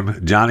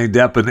time. Johnny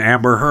Depp and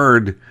Amber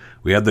Heard.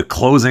 We had the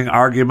closing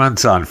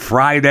arguments on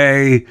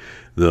Friday.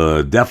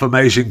 The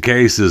defamation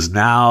case is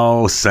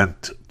now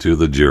sent to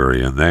the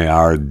jury, and they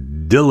are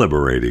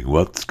deliberating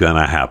what's going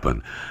to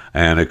happen.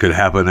 And it could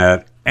happen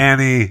at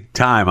any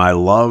time. I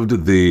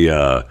loved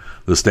the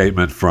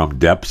statement from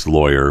Depp's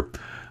lawyer,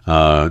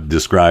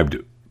 described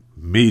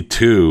Me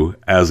Too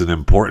as an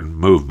important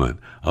movement,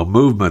 a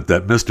movement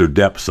that Mr.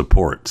 Depp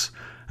supports,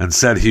 and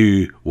said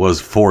he was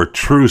for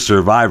true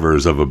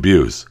survivors of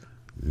abuse,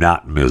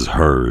 not Ms.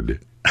 Heard.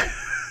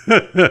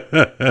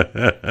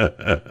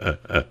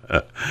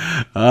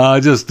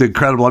 Just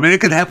incredible. I mean,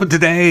 it could happen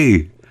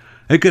today.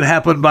 It could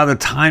happen by the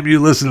time you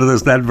listen to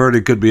this. That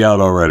verdict could be out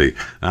already.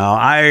 Now,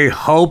 I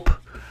hope,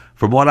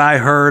 from what I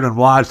heard and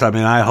watched,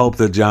 I hope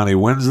that Johnny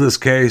wins this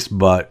case,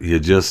 but you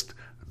just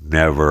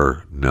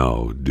never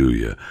know, do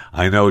you?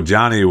 I know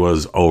Johnny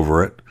was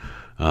over it.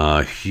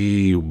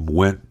 He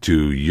went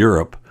to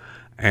Europe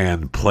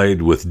and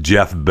played with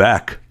Jeff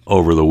Beck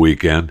over the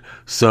weekend,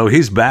 so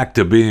he's back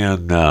to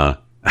being back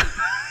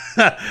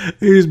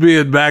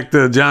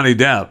to Johnny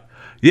Depp.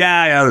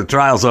 Yeah, the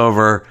trial's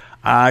over.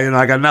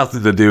 I got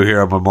nothing to do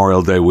here on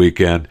Memorial Day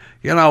weekend.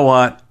 You know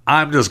what?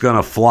 I'm just going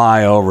to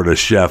fly over to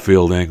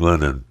Sheffield,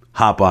 England, and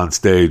hop on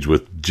stage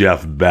with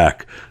Jeff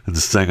Beck and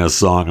sing a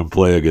song and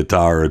play a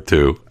guitar or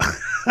two.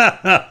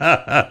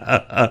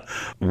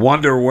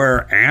 Wonder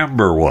where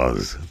Amber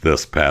was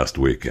this past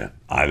weekend.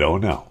 I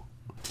don't know.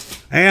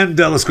 And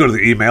let's go to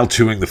the email,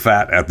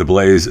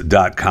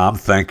 chewingthefat@theblaze.com.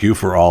 Thank you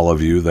for all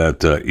of you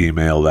that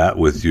email that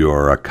with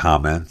your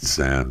comments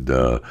and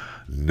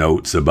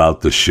notes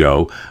about the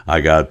show.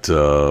 I got,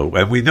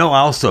 and we know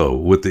also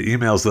with the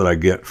emails that I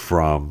get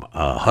from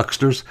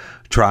hucksters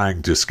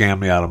trying to scam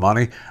me out of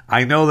money,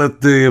 I know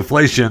that the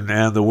inflation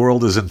and the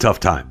world is in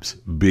tough times,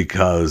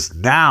 because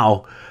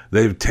now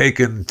they've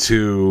taken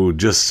to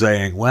just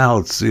saying, well,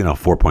 it's,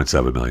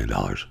 $4.7 million.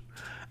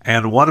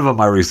 And one of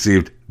them I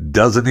received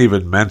doesn't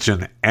even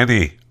mention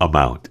any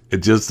amount.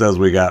 It just says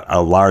we got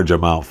a large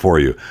amount for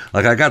you.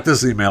 Like I got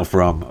this email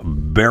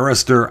from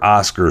Barrister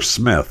Oscar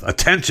Smith.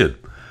 Attention!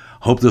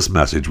 Hope this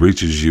message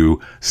reaches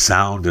you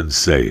sound and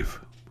safe.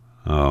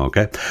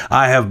 Okay.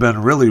 I have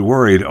been really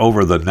worried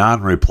over the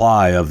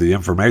non-reply of the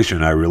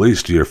information I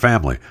released to your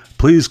family.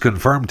 Please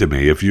confirm to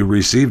me if you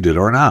received it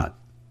or not.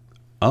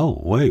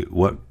 Oh, wait,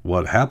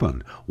 what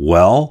happened?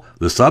 Well,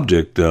 the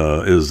subject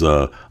is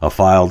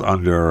filed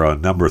under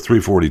number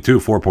 342,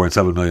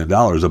 $4.7 million,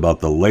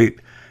 about the late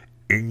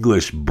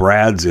English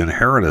Brad's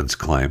inheritance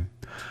claim.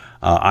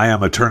 I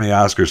am attorney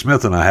Oscar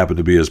Smith, and I happen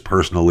to be his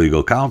personal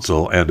legal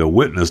counsel and a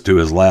witness to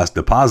his last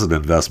deposit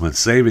investment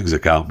savings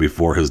account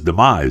before his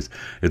demise.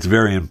 It's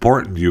very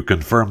important you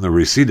confirm the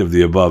receipt of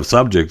the above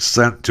subject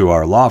sent to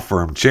our law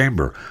firm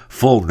chamber.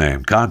 Full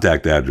name,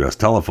 contact address,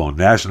 telephone,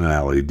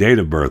 nationality, date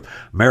of birth,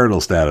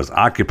 marital status,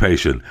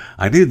 occupation.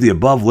 I need the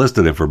above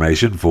listed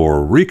information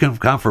for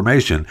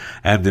reconfirmation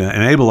and to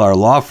enable our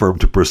law firm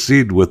to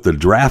proceed with the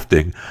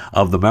drafting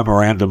of the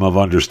Memorandum of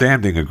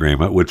Understanding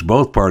Agreement, which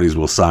both parties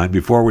will sign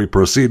before we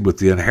proceed with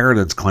the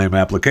inheritance claim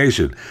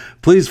application.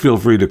 Please feel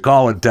free to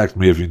call and text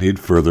me if you need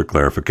further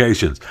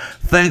clarifications.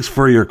 Thanks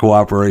for your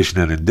cooperation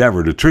and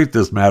endeavor to treat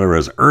this matter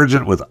as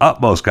urgent with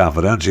utmost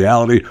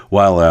confidentiality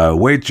while I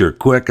await your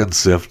quick and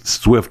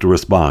swift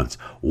response.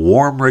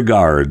 Warm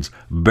regards,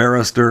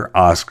 Barrister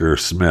Oscar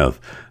Smith.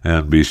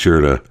 And be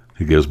sure to,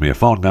 he gives me a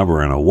phone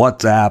number and a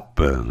WhatsApp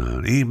and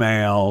an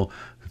email,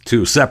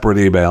 2 separate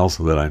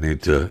emails that I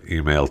need to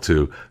email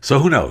to. So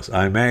who knows?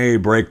 I may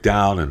break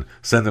down and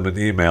send them an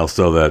email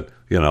so that,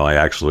 I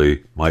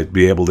actually might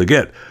be able to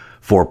get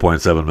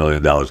 $4.7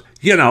 million,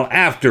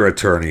 after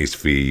attorney's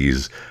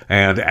fees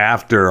and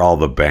after all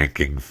the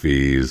banking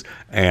fees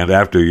and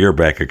after your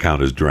bank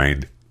account is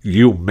drained.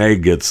 You may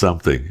get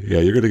something. Yeah,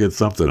 you're going to get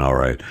something, all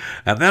right.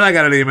 And then I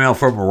got an email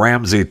from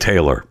Ramsey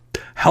Taylor.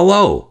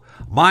 Hello.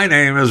 My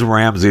name is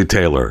Ramsey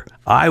Taylor.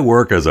 I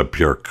work as I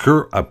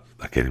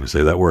can't even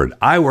say that word.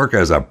 I work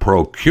as a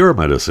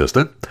procurement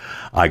assistant.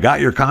 I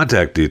got your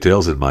contact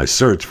details in my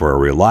search for a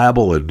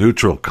reliable and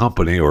neutral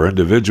company or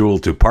individual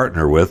to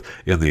partner with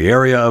in the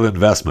area of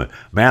investment.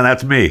 Man,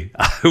 that's me.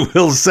 I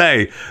will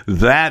say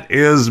that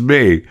is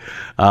me.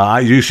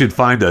 You should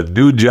find a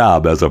new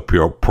job as a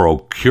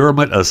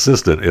procurement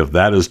assistant if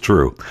that is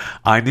true.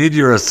 I need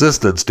your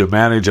assistance to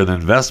manage an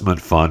investment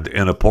fund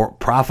in a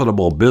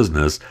profitable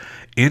business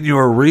in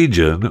your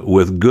region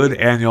with good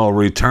annual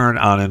return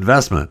on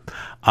investment.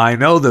 I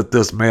know that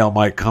this mail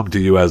might come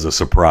to you as a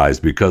surprise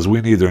because we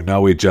neither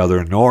know each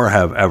other nor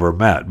have ever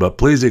met, but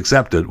please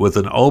accept it with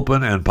an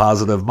open and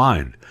positive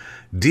mind.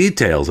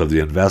 Details of the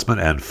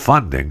investment and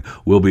funding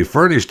will be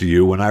furnished to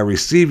you when I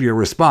receive your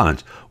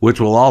response, which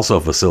will also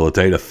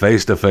facilitate a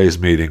face-to-face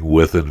meeting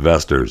with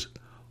investors.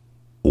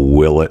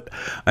 Will it?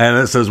 And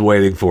it says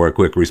waiting for a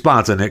quick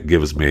response, and it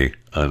gives me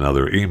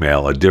another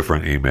email, a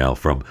different email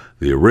from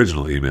the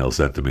original email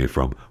sent to me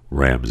from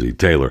Ramsey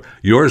Taylor.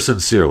 Yours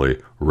sincerely,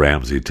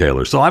 Ramsey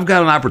Taylor. So I've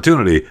got an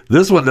opportunity.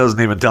 This one doesn't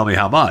even tell me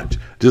how much.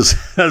 Just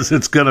says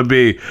it's going to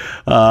be,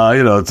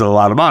 it's a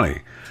lot of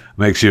money.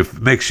 Makes you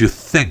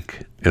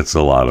think it's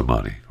a lot of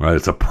money, right?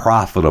 It's a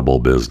profitable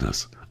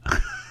business.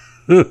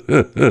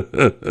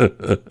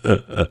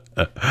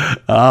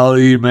 I'll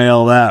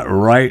email that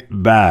right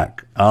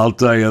back. I'll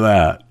tell you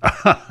that.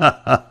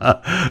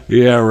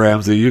 Yeah,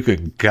 Ramsey, you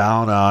can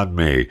count on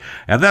me.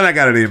 And then I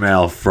got an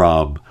email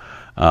from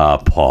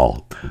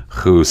Paul,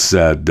 who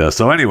said,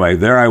 so anyway,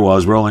 there I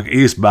was rolling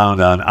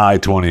eastbound on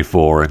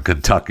I-24 in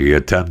Kentucky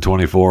at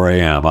 10:24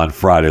 a.m. on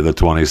Friday the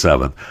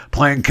 27th,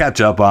 playing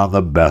catch-up on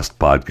the best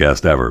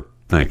podcast ever.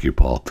 Thank you,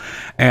 Paul.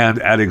 And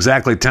at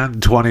exactly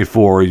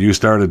 10:24, you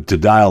started to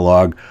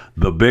dialogue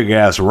the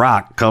big-ass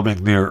rock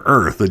coming near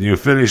Earth, and you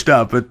finished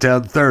up at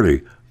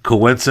 10:30.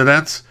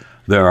 Coincidence?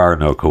 There are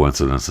no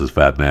coincidences,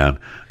 fat man.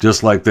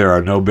 Just like there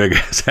are no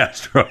big-ass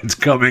asteroids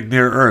coming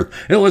near Earth.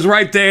 It was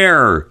right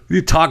there. What are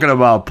you talking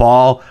about,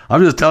 Paul?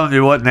 I'm just telling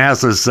you what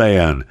NASA's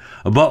saying.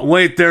 But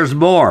wait, there's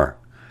more.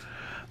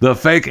 The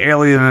fake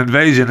alien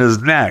invasion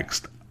is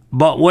next.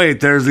 But wait,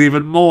 there's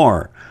even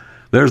more.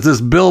 There's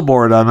this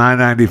billboard on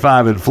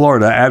I-95 in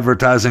Florida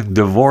advertising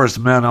divorced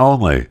men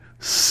only.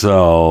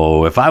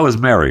 So if I was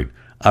married,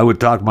 I would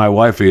talk my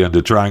wifey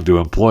into trying to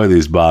employ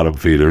these bottom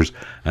feeders,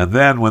 and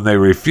then when they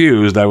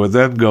refused, I would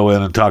then go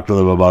in and talk to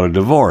them about a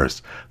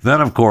divorce.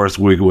 Then, of course,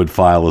 we would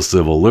file a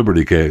civil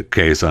liberty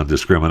case on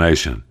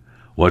discrimination.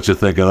 What you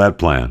think of that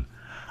plan?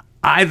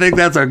 I think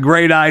that's a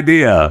great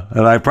idea,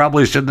 and I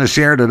probably shouldn't have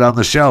shared it on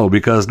the show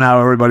because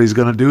now everybody's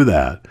going to do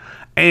that.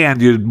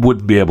 And you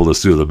wouldn't be able to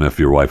sue them if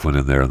your wife went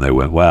in there and they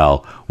went,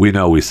 well, we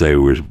know we say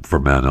we're for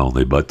men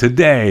only, but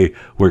today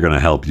we're going to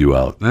help you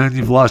out. And then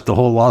you've lost the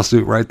whole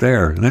lawsuit right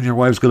there. And then your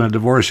wife's going to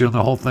divorce you and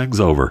the whole thing's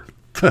over.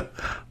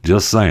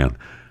 Just saying.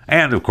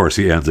 And, of course,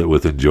 he ends it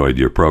with, enjoyed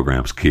your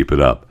programs. Keep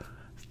it up.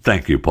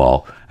 Thank you,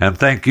 Paul. And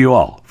thank you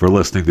all for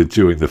listening to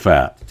Chewing the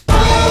Fat.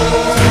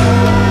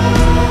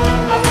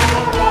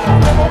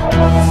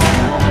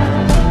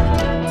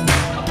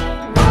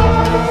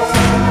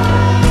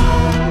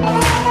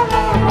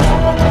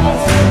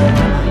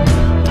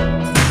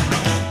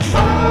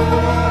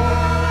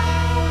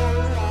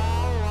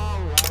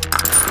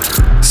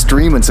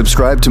 Stream and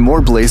subscribe to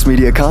more Blaze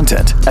Media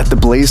content at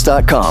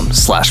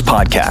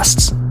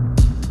theblaze.com/podcasts.